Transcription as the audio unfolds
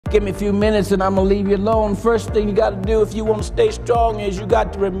Give me a few minutes and I'm going to leave you alone. First thing you got to do if you want to stay strong is you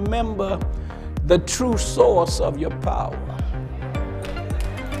got to remember the true source of your power.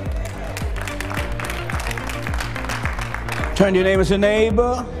 Turn to your neighbor and say,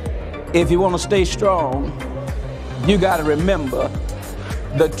 neighbor, if you want to stay strong, you got to remember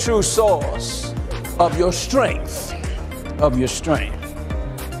the true source of your strength,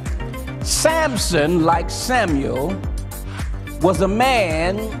 Samson, like Samuel, was a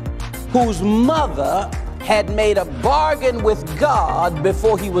man whose mother had made a bargain with God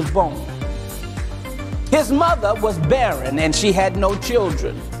before he was born. His mother was barren and she had no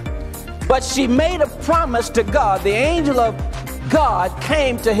children. But she made a promise to God. The angel of God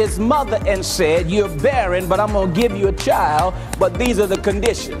came to his mother and said, you're barren, but I'm going to give you a child, but these are the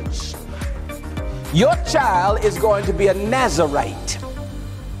conditions. Your child is going to be a Nazarite.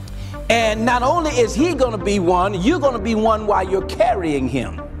 And not only is he going to be one, you're going to be one while you're carrying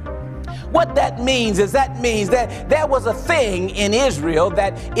him. What that means is that there was a thing in Israel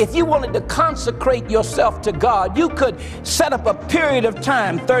that if you wanted to consecrate yourself to God, you could set up a period of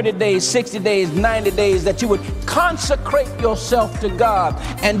time, 30 days, 60 days, 90 days, that you would consecrate yourself to God.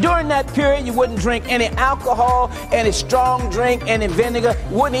 And during that period, you wouldn't drink any alcohol, any strong drink, any vinegar,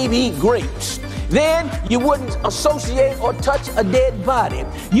 wouldn't even eat grapes. Then you wouldn't associate or touch a dead body.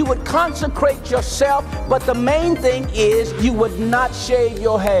 You would consecrate yourself, but the main thing is you would not shave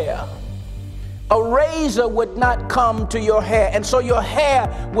your hair. A razor would not come to your hair, and so your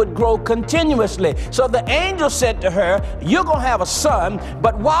hair would grow continuously. So the angel said to her, you're going to have a son,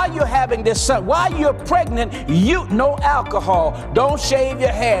 but while you're having this son, while you're pregnant, no alcohol, don't shave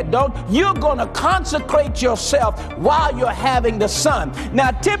your hair, you're going to consecrate yourself while you're having the son.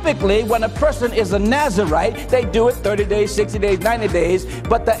 Now, typically, when a person is a Nazarite, they do it 30 days, 60 days, 90 days,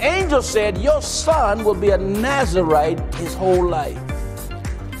 but the angel said, your son will be a Nazarite his whole life.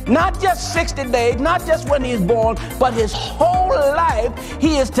 Not just 60 days, not just when he's born, but his whole life,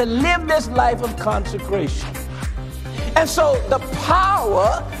 he is to live this life of consecration. And so the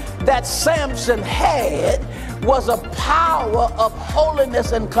power that Samson had was a power of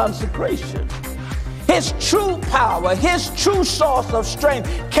holiness and consecration. His true power, his true source of strength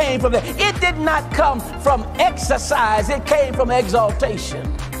came from there. It did not come from exercise, it came from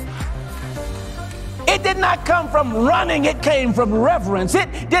exaltation. It did not come from running, it came from reverence.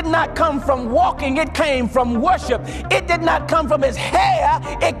 It did not come from walking, it came from worship. It did not come from his hair,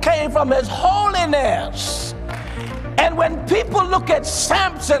 it came from his holiness. And when people look at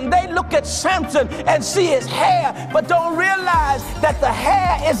Samson, they look at Samson and see his hair, but don't realize that the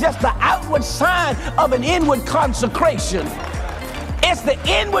hair is just the outward sign of an inward consecration. It's the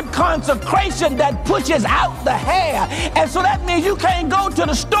inward consecration that pushes out the hair. And so that means you can't go to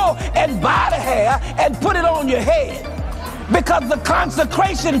the store and buy the hair and put it on your head, because the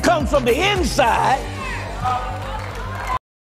consecration comes from the inside.